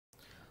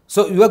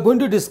So you are going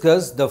to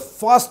discuss the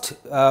first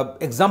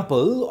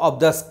example of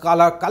the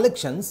Scala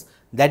collections,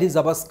 that is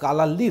our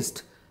Scala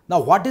list.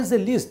 Now what is a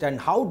list and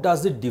how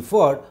does it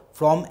differ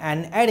from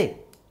an array?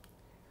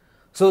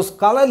 So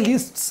Scala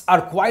lists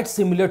are quite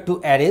similar to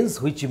arrays,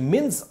 which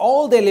means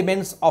all the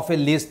elements of a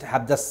list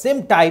have the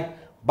same type,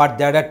 but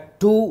there are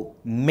two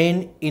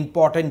main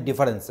important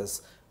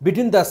differences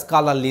between the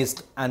Scala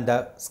list and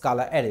the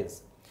Scala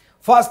arrays.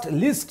 First,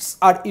 lists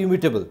are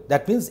immutable.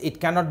 That means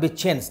it cannot be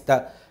changed.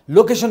 The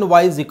location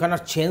wise you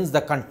cannot change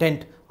the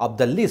content of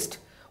the list,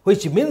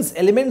 which means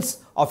elements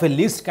of a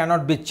list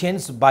cannot be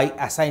changed by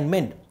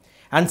assignment.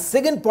 And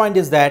second point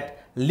is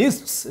that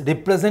lists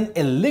represent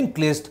a linked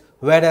list,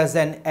 whereas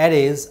an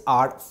arrays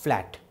are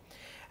flat.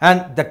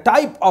 And the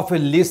type of a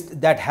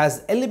list that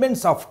has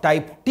elements of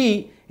type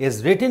T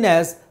is written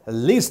as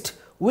list.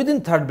 Within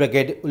third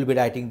bracket we will be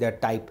writing the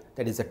type,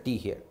 that is a T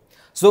here.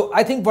 So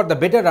I think for the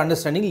better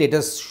understanding, let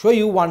us show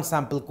you one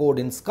sample code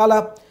in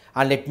Scala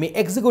and let me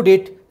execute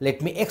it.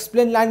 Let me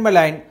explain line by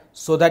line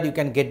so that you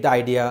can get the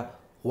idea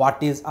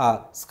what is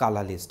a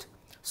Scala list.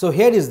 So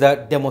here is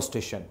the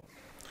demonstration.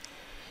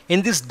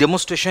 In this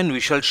demonstration we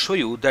shall show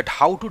you that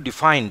how to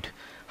define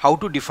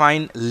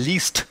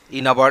list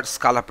in our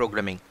Scala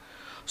programming.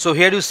 So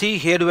here you see,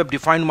 here we have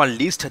defined one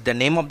list. The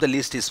name of the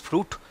list is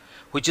fruit,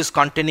 which is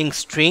containing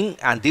string,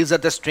 and these are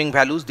the string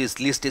values this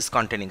list is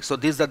containing. So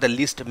these are the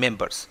list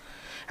members.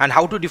 And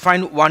how to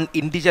define one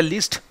integer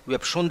list, we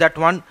have shown that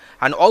one,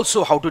 and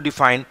also how to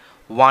define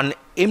one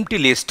empty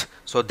list.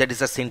 So that is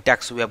the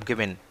syntax we have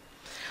given.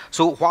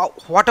 So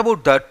what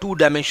about the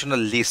two-dimensional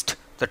list?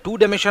 The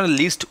two-dimensional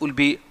list will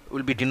be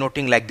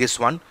denoting like this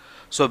one.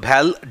 So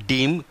val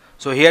dim.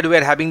 So here we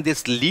are having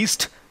this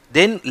list,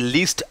 then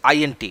list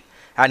int,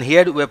 and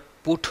here we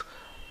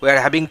are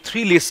having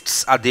three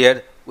lists are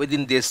there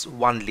within this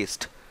one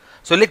list.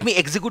 So let me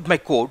execute my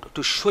code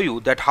to show you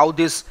that how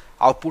these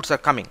outputs are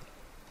coming.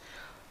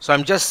 So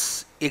I'm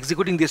just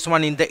executing this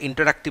one in the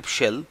interactive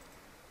shell.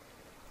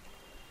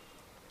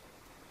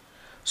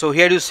 So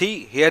here you see,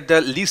 here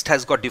the list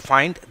has got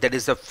defined, that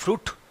is the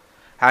fruit,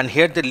 and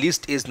here the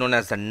list is known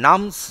as the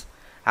nums,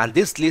 and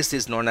this list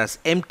is known as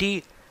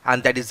empty,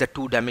 and that is the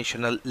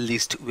two-dimensional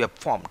list we have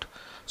formed.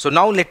 So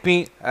now let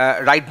me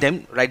write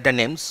the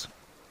names.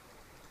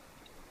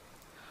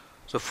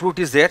 So fruit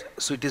is there,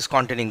 so it is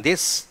containing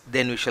this.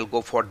 Then we shall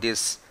go for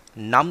this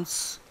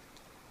nums,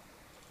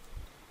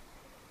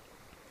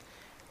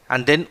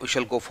 and then we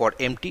shall go for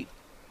empty,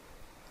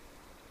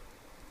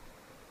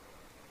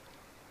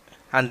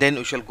 and then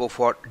we shall go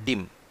for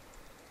dim.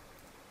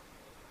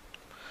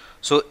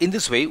 So in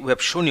this way we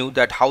have shown you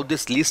that how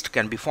this list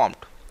can be formed.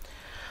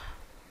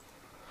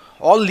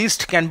 All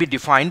lists can be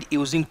defined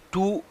using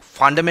two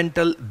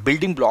fundamental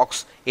building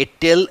blocks, a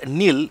tel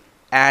nil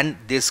and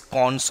this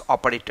cons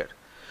operator,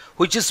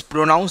 which is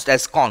pronounced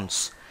as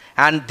cons,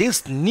 and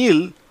this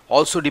nil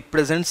also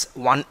represents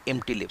one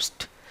empty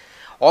list.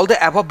 All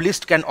the above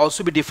list can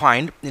also be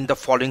defined in the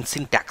following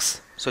syntax.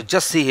 So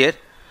just see here.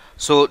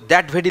 So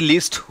that very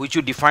list which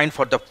you defined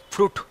for the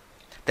fruit,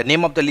 the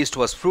name of the list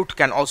was fruit,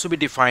 can also be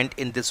defined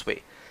in this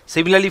way.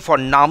 Similarly for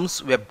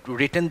nums, we have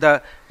written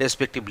the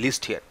respective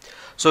list here.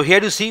 So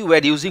here you see we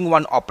are using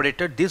one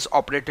operator. This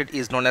operator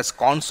is known as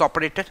cons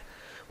operator,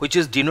 which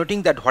is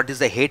denoting that what is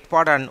the head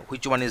part and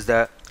which one is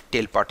the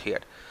tail part here.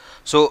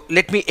 So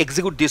let me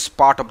execute this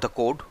part of the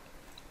code.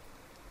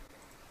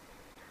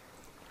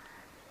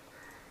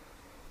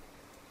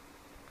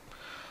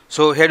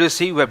 So here you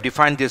see we have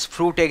defined this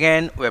fruit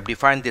again, we have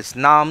defined this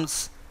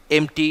nums,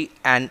 empty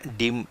and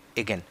dim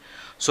again.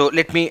 So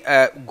let me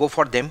go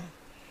for them.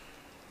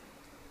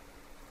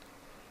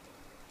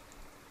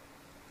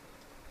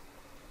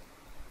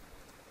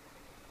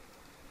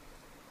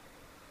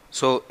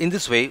 So in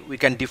this way we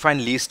can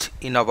define list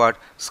in our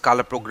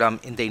Scala program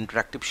in the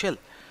interactive shell.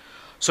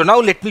 So now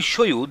let me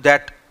show you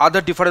that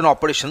other different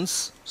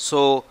operations.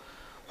 So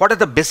what are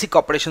the basic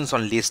operations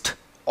on list?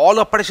 All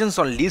operations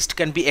on list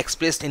can be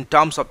expressed in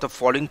terms of the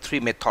following three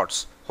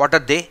methods. What are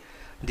they?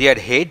 They are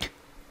head,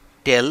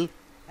 tail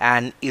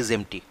and is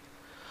empty.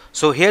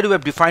 So here we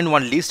have defined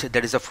one list,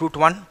 that is a fruit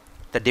one.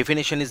 The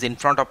definition is in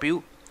front of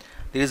you.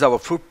 This is our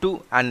fruit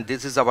 2 and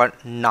this is our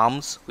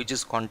nums, which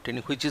is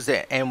containing, which is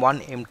a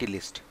M1 empty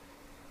list.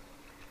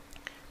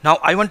 Now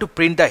I want to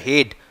print the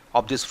head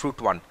of this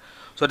fruit 1.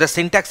 So the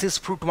syntax is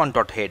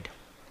fruit1.head.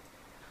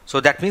 So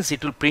that means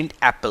it will print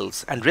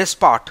apples, and rest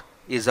part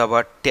is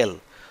our tail.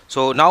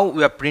 So now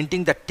we are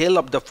printing the tail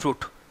of the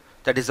fruit,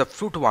 that is a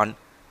fruit 1,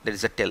 that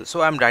is a tail.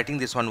 So I am writing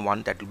this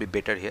one, that will be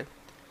better here.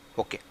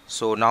 Okay,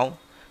 so now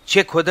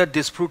check whether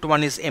this fruit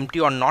 1 is empty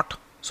or not.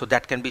 So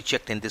that can be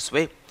checked in this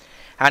way.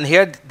 And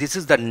here this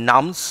is the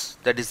nums,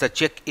 that is the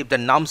check if the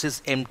nums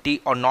is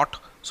empty or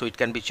not. So it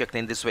can be checked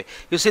in this way.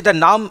 You see the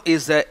num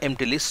is the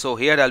empty list, so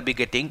here I'll be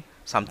getting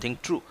something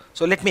true.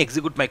 So let me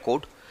execute my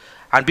code,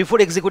 and before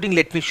executing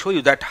let me show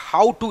you that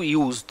how to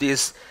use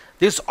this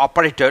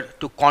operator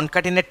to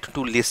concatenate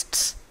two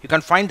lists. You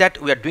can find that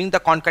we are doing the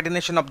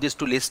concatenation of these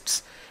two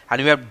lists,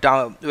 and we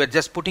are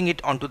just putting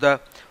it onto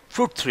the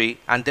fruit 3,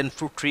 and then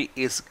fruit 3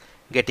 is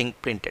getting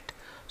printed.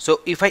 So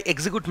if I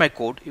execute my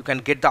code, you can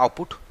get the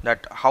output,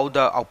 that how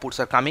the outputs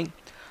are coming.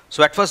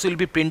 So at first we'll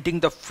be printing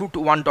the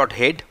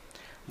fruit1.head,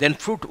 then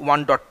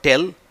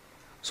fruit1.tail.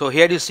 So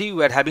here you see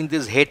we are having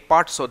this head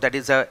part, so that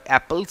is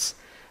apples,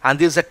 and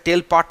this is a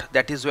tail part,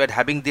 that is we are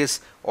having this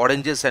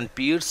oranges and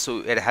pears,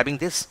 so we are having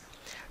this.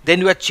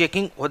 Then you are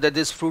checking whether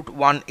this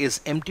fruit1 is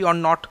empty or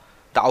not,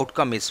 the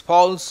outcome is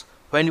false.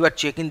 When you are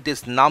checking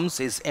this nums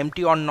is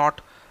empty or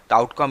not, the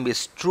outcome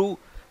is true.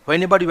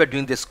 Whenever you are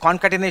doing this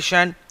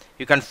concatenation,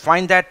 you can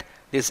find that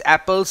these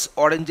apples,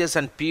 oranges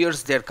and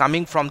pears, they are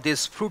coming from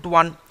this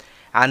fruit1,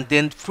 and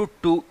then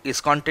fruit2 is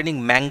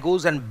containing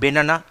mangoes and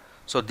banana,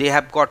 so they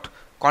have got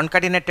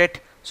concatenated.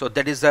 So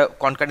that is the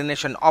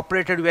concatenation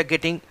operator we are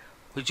getting,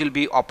 which will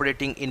be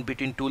operating in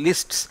between two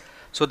lists.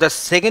 So the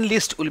second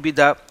list will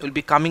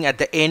be coming at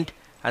the end,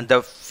 and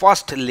the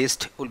first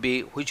list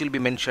which will be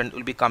mentioned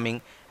will be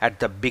coming at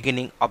the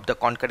beginning of the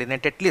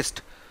concatenated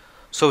list.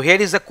 So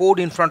here is the code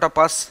in front of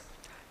us.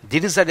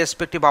 This is the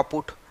respective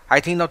output. I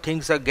think now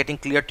things are getting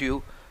clear to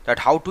you, that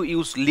how to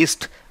use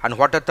list and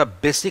what are the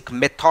basic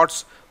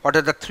methods, what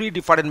are the three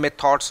different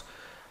methods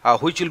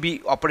which will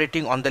be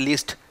operating on the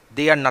list.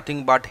 They are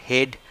nothing but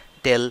head,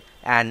 tail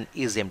and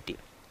is empty.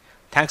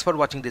 Thanks for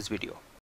watching this video.